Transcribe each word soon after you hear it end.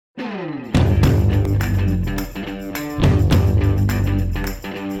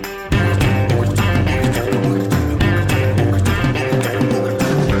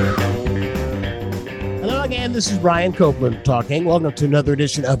This is Ryan Copeland talking. Welcome to another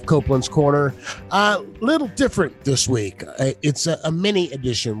edition of Copeland's Corner. Little different this week. It's a mini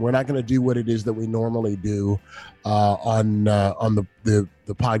edition. We're not going to do what it is that we normally do on the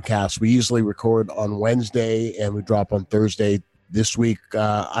podcast. We usually record on Wednesday and we drop on Thursday. This week,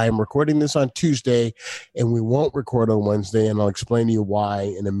 I am recording this on Tuesday, and we won't record on Wednesday, and I'll explain to you why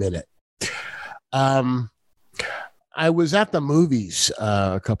in a minute. I was at the movies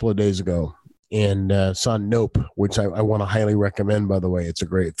a couple of days ago and saw Nope, which I want to highly recommend, by the way. It's a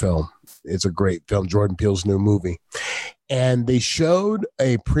great film. Jordan Peele's new movie. And they showed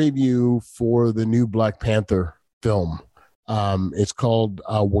a preview for the new Black Panther film. It's called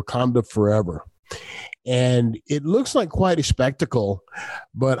Wakanda Forever. And it looks like quite a spectacle,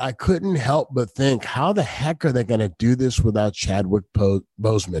 but I couldn't help but think, how the heck are they going to do this without Chadwick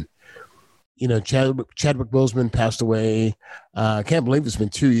Boseman? You know, Chadwick Boseman passed away. I can't believe it's been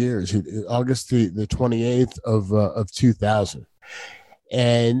 2 years. August the 28th of 2000.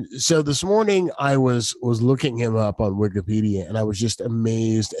 And so this morning I was looking him up on Wikipedia, and I was just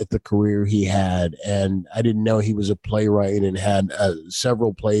amazed at the career he had. And I didn't know he was a playwright and had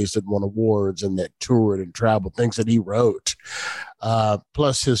several plays that won awards and that toured and traveled, things that he wrote,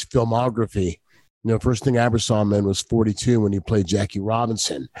 plus his filmography. You know, first thing I ever saw him in was 42 when he played Jackie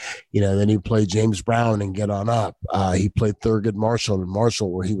Robinson. You know, then he played James Brown in Get On Up. He played Thurgood Marshall in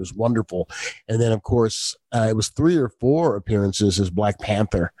Marshall, where he was wonderful. And then, of course, it was 3 or 4 appearances as Black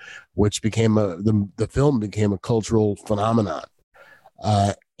Panther, which became the film became a cultural phenomenon.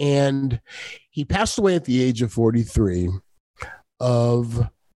 And he passed away at the age of 43 of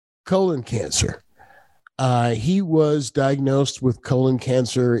colon cancer. He was diagnosed with colon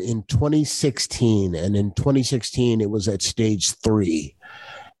cancer in 2016, and in 2016, it was at stage 3.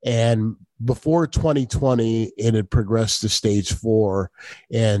 And before 2020, it had progressed to stage 4.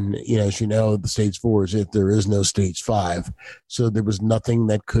 And, you know, as you know, the stage 4 is it. There is no stage 5. So there was nothing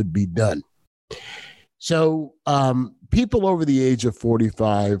that could be done. So people over the age of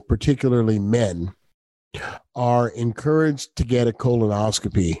 45, particularly men, are encouraged to get a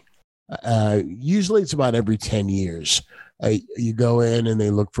colonoscopy. Usually it's about every 10 years. You go in and they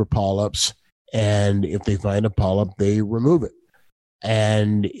look for polyps, and if they find a polyp, they remove it.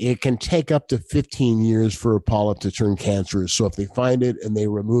 And it can take up to 15 years for a polyp to turn cancerous. So if they find it and they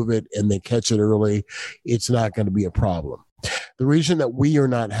remove it and they catch it early, it's not going to be a problem. The reason that we are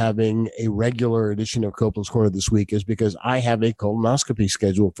not having a regular edition of Copeland's Corner this week is because I have a colonoscopy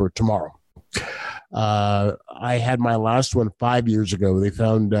scheduled for tomorrow. I had my last one 5 years ago. They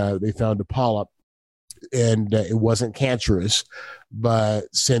found a polyp, and it wasn't cancerous.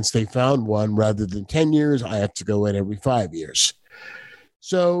 But since they found one, rather than 10 years, I have to go in every 5 years.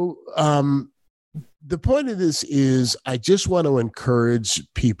 So the point of this is, I just want to encourage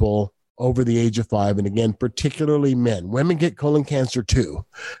people over the age of 5, and again, particularly men. Women get colon cancer too,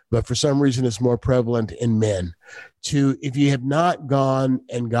 but for some reason it's more prevalent in men. To, if you have not gone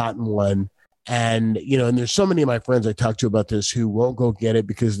and gotten one, and, you know, and there's so many of my friends I talk to about this who won't go get it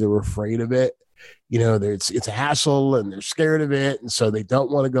because they're afraid of it. You know, it's a hassle and they're scared of it. And so they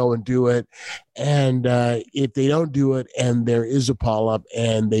don't want to go and do it. And if they don't do it and there is a polyp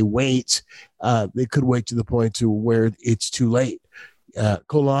and they wait, they could wait to the point to where it's too late.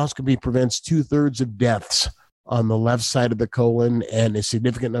 Colonoscopy prevents 2/3 of deaths on the left side of the colon and a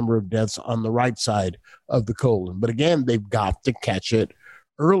significant number of deaths on the right side of the colon. But again, they've got to catch it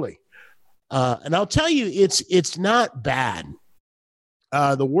early. And I'll tell you, it's not bad.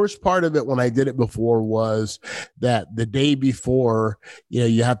 The worst part of it when I did it before was that the day before, you know,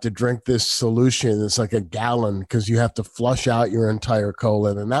 you have to drink this solution. It's like a gallon because you have to flush out your entire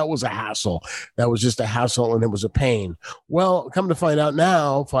colon. And that was a hassle. That was just a hassle, and it was a pain. Well, come to find out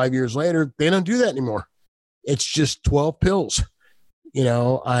now, 5 years later, they don't do that anymore. It's just 12 pills. You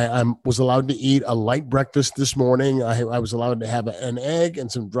know, I was allowed to eat a light breakfast this morning. I was allowed to have an egg and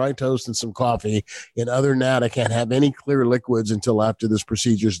some dry toast and some coffee. And other than that, I can't have any clear liquids until after this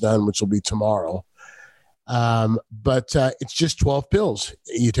procedure's done, which will be tomorrow. But it's just 12 pills.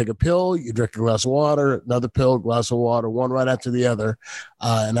 You take a pill, you drink a glass of water, another pill, glass of water, one right after the other.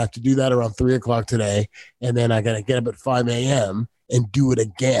 And I have to do that around 3 o'clock today. And then I got to get up at 5 a.m. and do it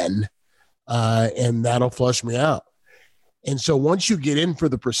again. And that'll flush me out. And so once you get in for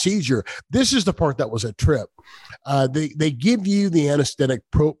the procedure, this is the part that was a trip. They give you the anesthetic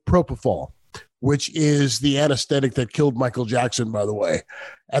propofol, which is the anesthetic that killed Michael Jackson, by the way.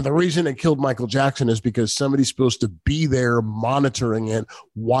 And the reason it killed Michael Jackson is because somebody's supposed to be there monitoring it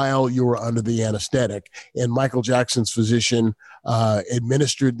while you were under the anesthetic. And Michael Jackson's physician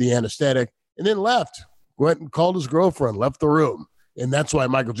administered the anesthetic and then left, went and called his girlfriend, left the room. And that's why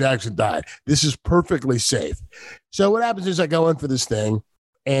Michael Jackson died. This is perfectly safe. So what happens is I go in for this thing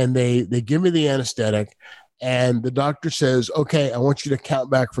and they give me the anesthetic and the doctor says, okay, I want you to count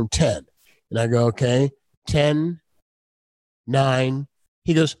back from 10. And I go, okay, 10, 9.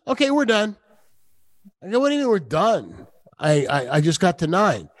 He goes, okay, we're done. I go, what do you mean we're done? I just got to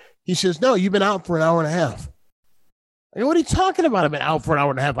 9. He says, no, you've been out for an hour and a half. I go, what are you talking about? I've been out for an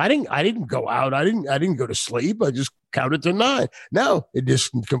hour and a half. I didn't go out. I didn't go to sleep. I just counted to 9. No, it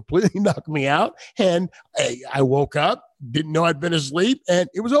just completely knocked me out. And I woke up, didn't know I'd been asleep, and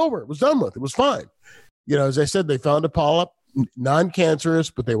it was over. It was done with. It was fine. As I said, they found a polyp,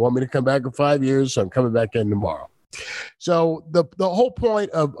 non-cancerous, but they want me to come back in 5 years, so I'm coming back in tomorrow. So the whole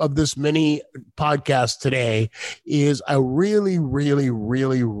point of this mini podcast today is I really, really,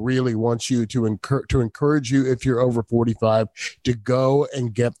 really, really want you to encourage you, if you're over 45, to go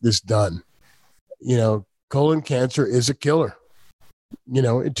and get this done. Colon cancer is a killer.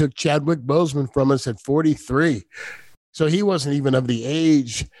 It took Chadwick Boseman from us at 43. So he wasn't even of the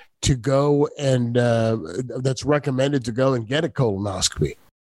age to go and that's recommended to go and get a colonoscopy.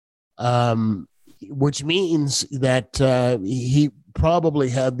 Which means that he probably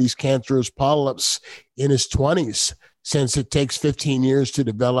had these cancerous polyps in his 20s. Since it takes 15 years to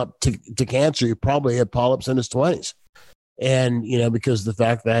develop to cancer, he probably had polyps in his 20s. And, because the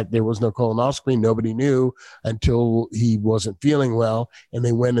fact that there was no colonoscopy, nobody knew until he wasn't feeling well, and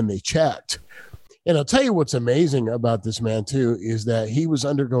they went and they checked. And I'll tell you what's amazing about this man, too, is that he was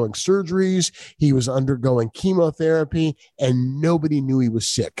undergoing surgeries, he was undergoing chemotherapy, and nobody knew he was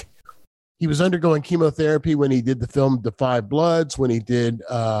sick. He was undergoing chemotherapy when he did the film The Five Bloods, when he did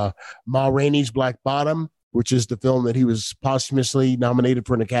Ma Rainey's Black Bottom, which is the film that he was posthumously nominated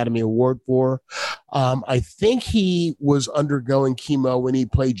for an Academy Award for. I think he was undergoing chemo when he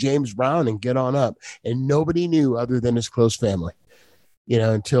played James Brown in Get On Up, and nobody knew other than his close family.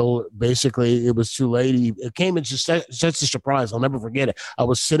 Until basically it was too late. It came as just such a surprise. I'll never forget it. I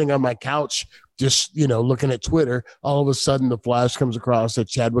was sitting on my couch, just, looking at Twitter. All of a sudden, the flash comes across that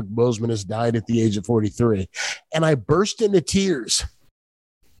Chadwick Boseman has died at the age of 43. And I burst into tears,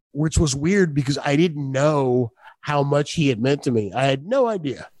 which was weird because I didn't know how much he had meant to me. I had no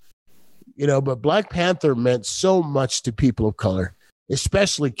idea, but Black Panther meant so much to people of color,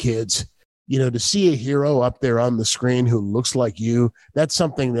 especially kids. To see a hero up there on the screen who looks like you, that's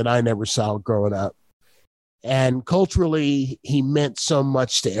something that I never saw growing up. And culturally, he meant so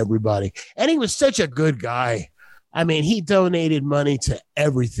much to everybody. And he was such a good guy. I mean, he donated money to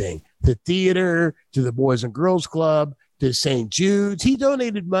everything, to theater, to the Boys and Girls Club, to St. Jude's. He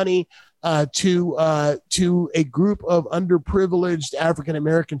donated money to a group of underprivileged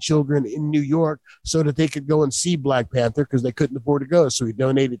African-American children in New York so that they could go and see Black Panther because they couldn't afford to go. So he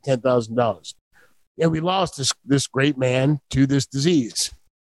donated $10,000. And we lost this great man to this disease.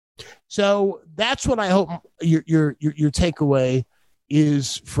 So that's what I hope your takeaway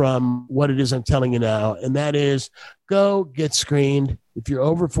is from what it is I'm telling you now. And that is, go get screened. If you're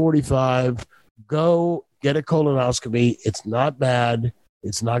over 45, go get a colonoscopy. It's not bad.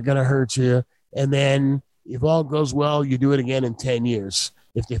 It's not going to hurt you. And then if all goes well, you do it again in 10 years.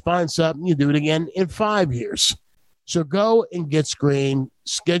 If they find something, you do it again in 5 years. So go and get screened.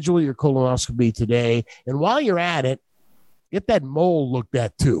 Schedule your colonoscopy today. And while you're at it, get that mole looked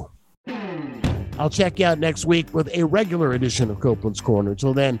at too. I'll check you out next week with a regular edition of Copeland's Corner.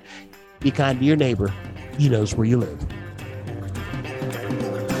 Until then, be kind to your neighbor. He knows where you live.